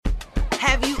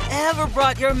Have you ever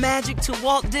brought your magic to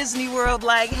Walt Disney World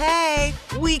like, hey,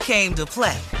 we came to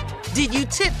play? Did you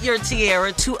tip your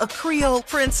tiara to a Creole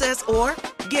princess or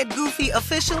get goofy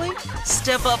officially?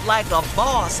 Step up like a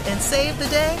boss and save the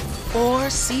day? Or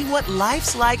see what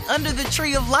life's like under the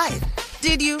tree of life?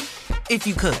 Did you? If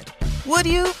you could. Would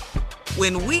you?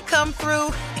 When we come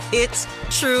through, it's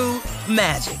true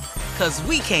magic. 'Cause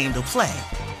we came to play.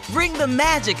 Bring the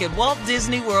magic at Walt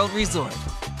Disney World Resort.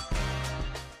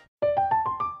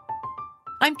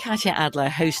 I'm Katya Adler,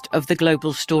 host of The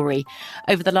Global Story.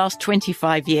 Over the last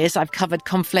 25 years, I've covered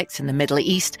conflicts in the Middle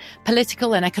East,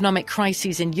 political and economic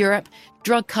crises in Europe,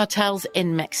 drug cartels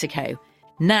in Mexico.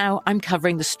 Now I'm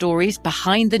covering the stories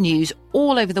behind the news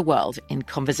all over the world in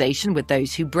conversation with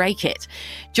those who break it.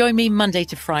 Join me Monday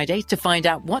to Friday to find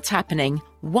out what's happening,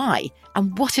 why,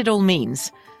 and what it all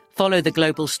means. Follow The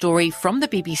Global Story from the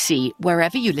BBC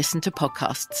wherever you listen to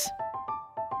podcasts.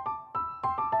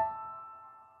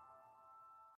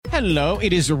 Hello,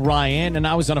 it is Ryan, and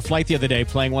I was on a flight the other day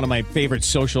playing one of my favorite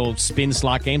social spin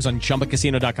slot games on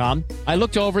ChumbaCasino.com. I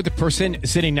looked over the person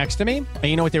sitting next to me, and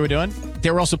you know what they were doing?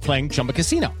 They were also playing Chumba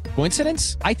Casino.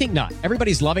 Coincidence? I think not.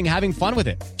 Everybody's loving having fun with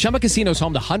it. Chumba Casino is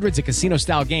home to hundreds of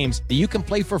casino-style games that you can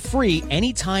play for free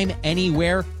anytime,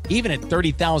 anywhere, even at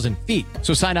 30,000 feet.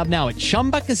 So sign up now at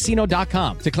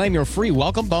ChumbaCasino.com to claim your free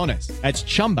welcome bonus. That's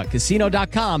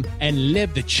ChumbaCasino.com and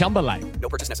live the Chumba life. No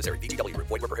purchase necessary. VGW. Void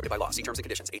where prohibited by law. See terms and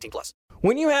conditions. 18+.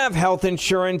 When you have health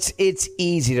insurance, it's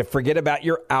easy to forget about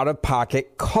your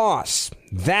out-of-pocket costs.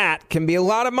 That can be a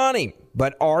lot of money.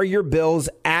 But are your bills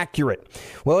accurate?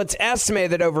 Well, it's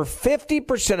estimated that over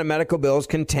 50% of medical bills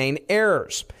contain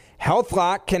errors.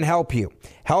 HealthLock can help you.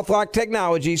 HealthLock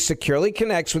technology securely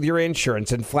connects with your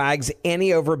insurance and flags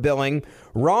any overbilling,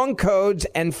 wrong codes,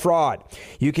 and fraud.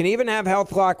 You can even have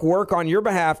HealthLock work on your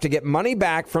behalf to get money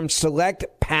back from select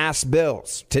past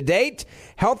bills. To date,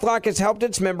 HealthLock has helped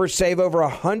its members save over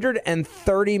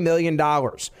 $130 million.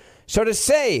 So to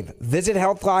save, visit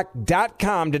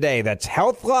healthlock.com today. That's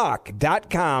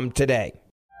healthlock.com today.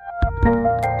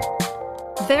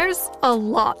 There's a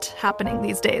lot happening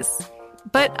these days,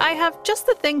 but I have just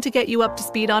the thing to get you up to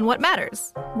speed on what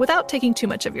matters without taking too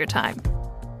much of your time.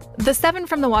 The 7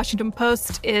 from the Washington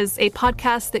Post is a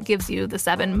podcast that gives you the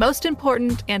 7 most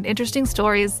important and interesting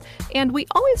stories, and we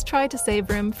always try to save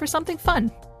room for something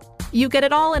fun. You get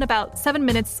it all in about 7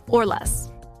 minutes or less.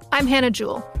 I'm Hannah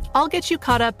Jewell. I'll get you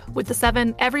caught up with the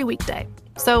 7 every weekday.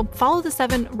 So follow the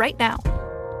 7 right now.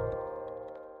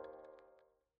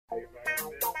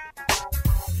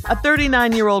 A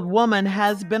 39-year-old woman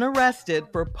has been arrested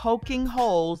for poking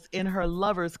holes in her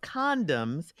lover's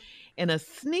condoms in a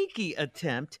sneaky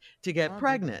attempt to get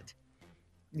pregnant.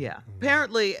 Yeah.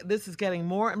 Apparently, this is getting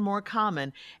more and more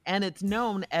common, and it's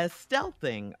known as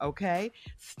stealthing, okay?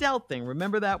 Stealthing,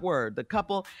 remember that word. The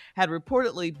couple had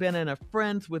reportedly been in a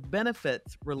friends with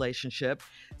benefits relationship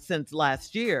since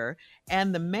last year,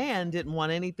 and the man didn't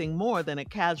want anything more than a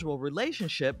casual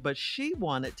relationship, but she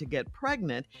wanted to get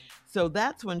pregnant, so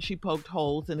that's when she poked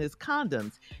holes in his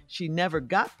condoms. She never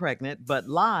got pregnant, but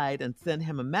lied and sent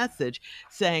him a message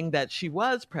saying that she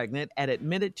was pregnant and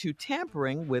admitted to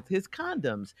tampering with his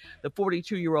condoms. The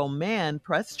 42-year-old man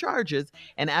pressed charges,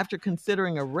 and after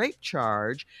considering a rape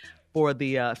charge for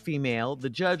the female, the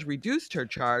judge reduced her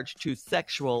charge to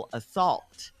sexual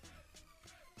assault.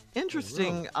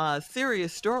 Interesting,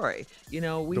 serious story. You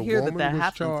know, we hear that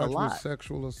happens a lot. With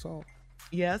sexual assault.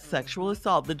 Yes, sexual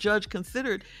assault. The judge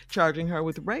considered charging her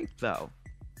with rape, though.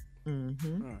 Mm-hmm.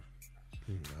 I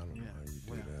don't know how you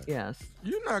do that. Yes.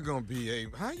 You're not going to be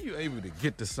able... How are you able to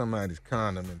get to somebody's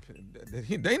condom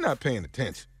and they're not paying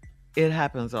attention? It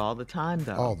happens all the time,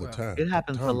 though. All the time. It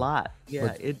happens Tommy. a lot.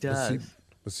 Yeah, it does.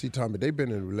 But see, Tommy, they've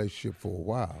been in a relationship for a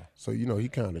while. So, you know, he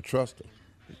kind of trusts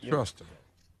her. Trust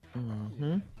her.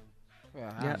 Mm-hmm.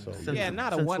 Well, yeah, since,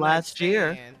 not a since one last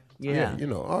year. Yeah, you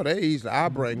know, they easily, I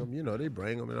bring them, you know, they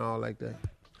bring them and all like that.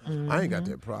 Mm-hmm. I ain't got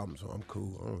that problem, so I'm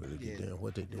cool. I don't really give a damn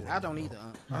what they doing. I don't either.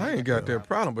 I ain't got that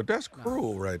problem, but that's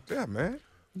cruel right there, man.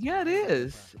 Yeah, it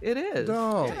is. It is.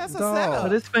 Dog, Yeah, that's a setup.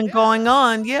 But it's been going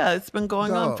on. Yeah, it's been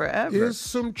going on forever. There's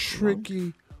some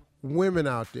tricky women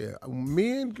out there.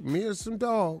 Men are some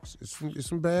dogs. It's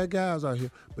some bad guys out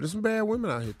here, but there's some bad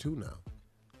women out here too now.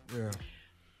 Yeah.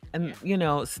 And, you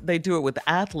know, they do it with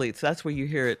athletes. That's where you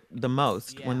hear it the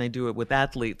most, when they do it with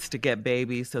athletes to get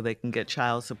babies so they can get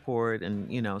child support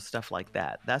and, you know, stuff like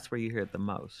that. That's where you hear it the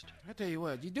most. I tell you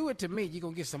what, you do it to me, you're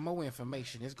going to get some more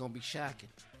information. It's going to be shocking.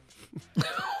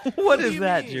 What is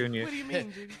that, Junior? What do you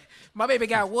mean, Junior? My baby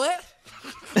got what?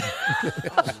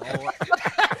 Oh, Lord.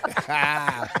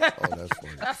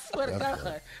 that's funny.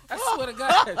 I swear to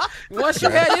God. Once you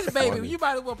had this baby, funny. you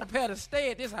might as well prepare to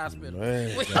stay at this hospital.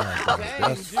 Man,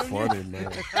 that's funny,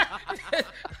 man.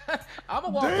 I'm going to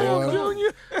walk over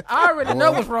Junior. I already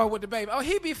know what's wrong with the baby. Oh,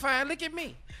 he be fine. Look at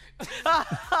me.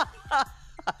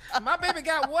 My baby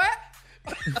got what?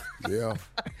 Yeah.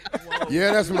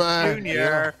 Yeah, that's mine.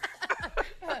 Junior.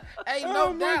 Ain't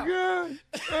no doubt. God.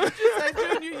 You say,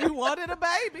 Junior, you wanted a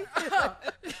baby.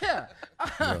 Yeah.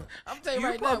 I'm telling you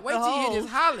right now, poked wait the till you hear hole. this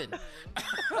hollering.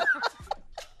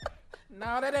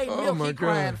 No, that ain't Oh, milk my he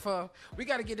crying God. for. We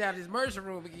got to get out of this emergency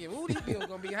room again. Ooh, these bills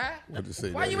going to be high. What to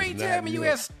say, Why that you is ain't not tell me you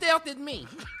milk. had stealthed me?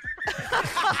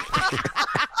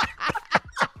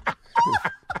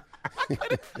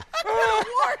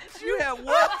 You had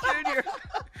what, Junior?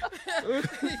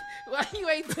 Why you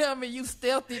ain't tell me you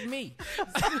stealthed me?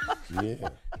 Yeah.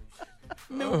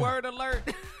 New word alert.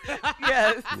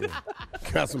 Yes.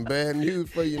 Got some bad news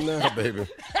for you now, baby.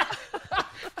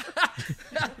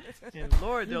 And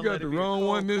Lord, You don't got let the it be a wrong cold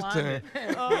one this climate.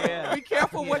 time. Be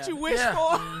careful what you wish Yeah.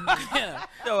 for. Yeah.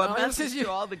 So a And message since to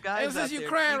all the guys and since out you there.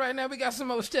 crying right now, we got some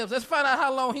more steps. Let's find out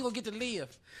how long he gonna get to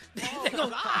live. They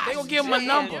gonna give him a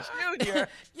number. Junior.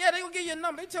 Yeah, they gonna give you a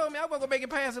number. They told me I wasn't gonna make it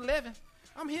past 11.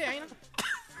 I'm here, ain't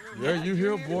Yeah, you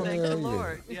here, boy? Thank the Hell yeah.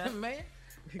 Lord. I? Yeah. Man.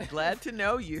 Glad to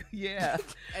know you. Yeah.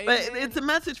 Amen. But it's a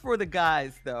message for the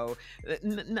guys, though.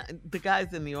 The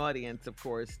guys in the audience, of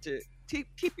course, to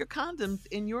keep your condoms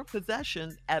in your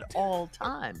possession at all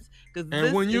times.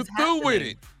 And when you're through with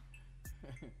it.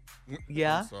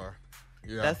 Yeah. I'm sorry.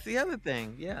 Yeah. That's the other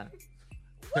thing. Yeah.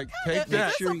 Take Is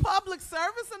that. this a public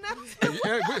service announcement?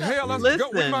 Yeah, but hell, let's go.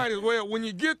 We Listen. might as well. When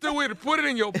you get through with it, put it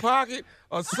in your pocket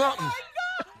or something.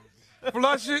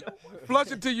 Flush it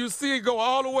till you see it go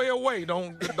all the way away.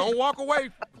 Don't walk away.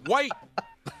 Wait.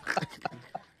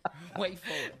 Wait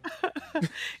for it.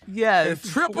 Yes.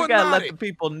 It's triple we gotta let knotted. the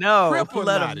people know. Triple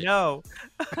Let them knotted. know.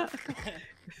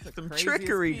 Some Craziest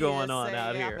trickery going on PSA out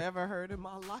I've here. ever heard in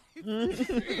my life.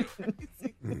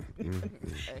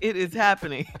 It is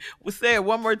happening. We'll say it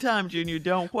one more time, Junior.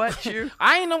 Don't what you.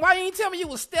 I ain't know why you ain't tell me you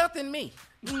was stealthing me.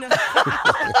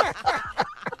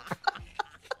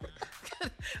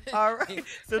 All right.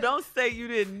 So don't say you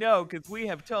didn't know, because we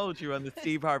have told you on the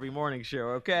Steve Harvey Morning Show,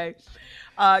 okay?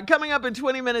 Coming up in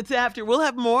 20 minutes after, we'll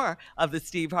have more of the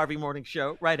Steve Harvey Morning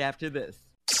Show right after this.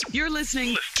 You're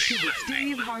listening to the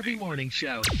Steve Harvey Morning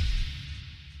Show.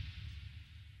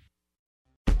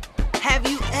 Have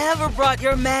you ever brought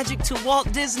your magic to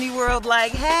Walt Disney World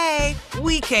like, hey,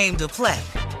 we came to play?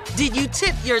 Did you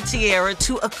tip your tiara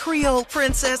to a Creole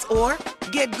princess or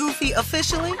get goofy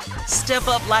officially? Step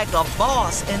up like a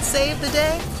boss and save the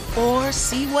day? Or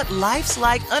see what life's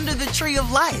like under the tree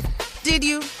of life? Did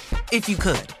you? If you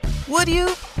could. Would you?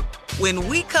 When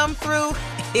we come through,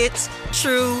 it's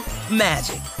true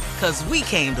magic. 'Cause we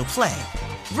came to play.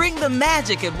 Bring the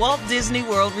magic at Walt Disney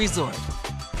World Resort.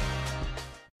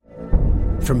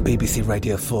 From BBC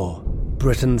Radio 4,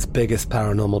 Britain's biggest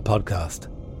paranormal podcast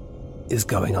is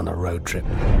going on a road trip.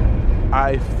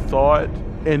 I thought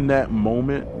in that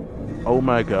moment, oh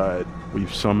my God,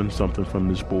 we've summoned something from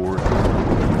this board.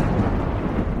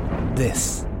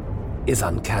 This is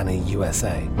Uncanny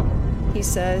USA. He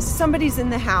says, somebody's in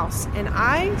the house, and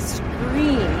I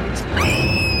screamed.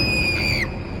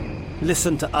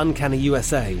 Listen to Uncanny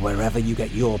USA wherever you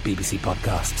get your BBC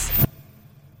podcasts,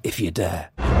 if you dare.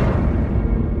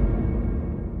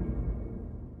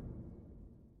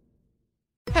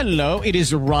 Hello, it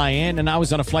is Ryan, and I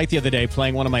was on a flight the other day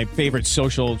playing one of my favorite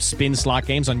social spin slot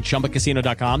games on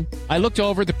ChumbaCasino.com. I looked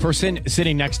over at the person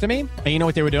sitting next to me, and you know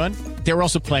what they were doing? They were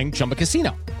also playing Chumba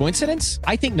Casino. Coincidence?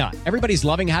 I think not. Everybody's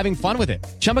loving having fun with it.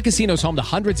 Chumba Casino is home to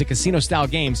hundreds of casino-style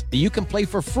games that you can play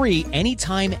for free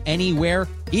anytime, anywhere,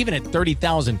 even at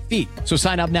 30,000 feet. So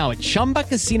sign up now at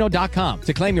ChumbaCasino.com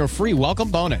to claim your free welcome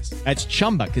bonus. That's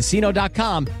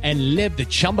ChumbaCasino.com and live the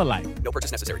Chumba life. No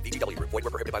purchase necessary. VGW. Void where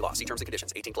prohibited by law. See terms and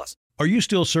conditions. 18+. Are you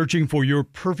still searching for your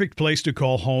perfect place to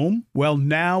call home? Well,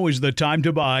 now is the time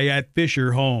to buy at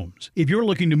Fisher Homes. If you're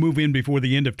looking to move in before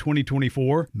the end of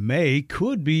 2024, May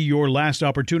could be your last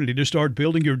opportunity to start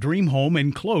building your dream home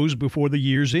and close before the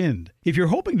year's end. If you're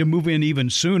hoping to move in even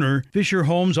sooner, Fisher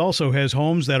Homes also has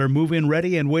homes that are move-in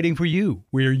ready and waiting for you,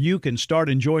 where you can start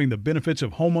enjoying the benefits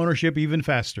of homeownership even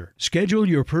faster. Schedule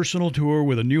your personal tour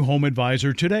with a new home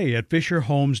advisor today at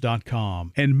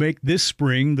FisherHomes.com and make this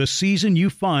spring the season you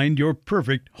find your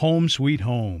perfect home sweet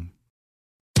home.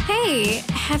 Hey,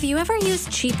 have you ever used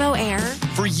Cheapo Air?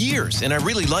 For years, and I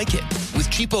really like it. With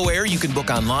Cheapo Air, you can book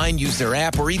online, use their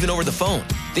app, or even over the phone.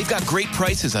 They've got great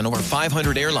prices on over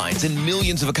 500 airlines and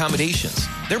millions of accommodations.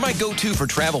 They're my go-to for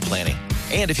travel planning.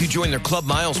 And if you join their Club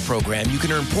Miles program, you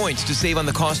can earn points to save on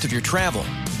the cost of your travel.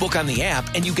 Book on the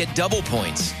app and you get double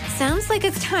points. Sounds like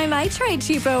it's time I tried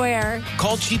Cheapo Air.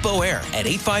 Call Cheapo Air at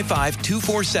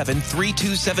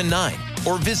 855-247-3279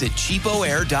 or visit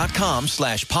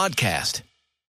cheapoair.com/podcast.